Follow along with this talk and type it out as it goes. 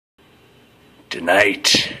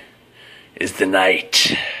Tonight is the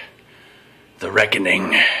night, the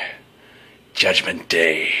reckoning, Judgment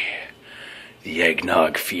Day. The Egg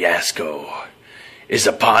Nog Fiasco is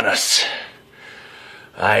upon us.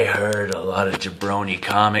 I heard a lot of jabroni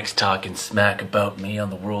comics talking smack about me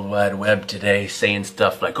on the World Wide Web today, saying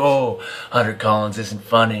stuff like, oh, Hunter Collins isn't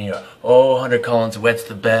funny, or oh, Hunter Collins wets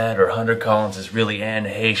the bed, or Hunter Collins is really Anne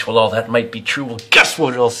Heche. Well, all that might be true. Well, guess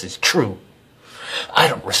what else is true? I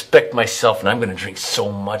don't respect myself, and I'm going to drink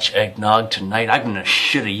so much eggnog tonight, I'm going to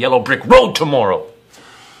shit a yellow brick road tomorrow.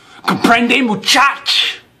 Comprende,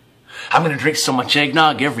 muchach? I'm going to drink so much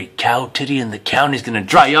eggnog, every cow titty in the county's going to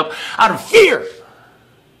dry up out of fear.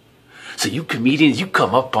 So you comedians, you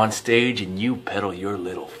come up on stage and you peddle your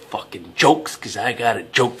little fucking jokes, because I got a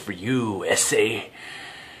joke for you, essay.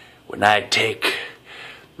 When I take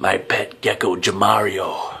my pet gecko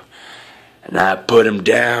Jamario and I put him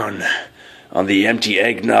down on the empty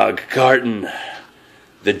eggnog carton,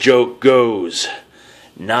 the joke goes,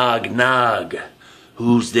 nog nog,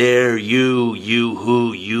 who's there, you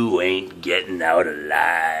who, you ain't getting out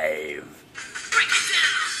alive.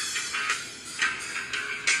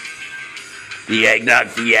 The Egg Nog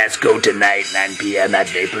Fiasco tonight, 9 p.m. at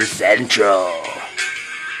Vapor Central.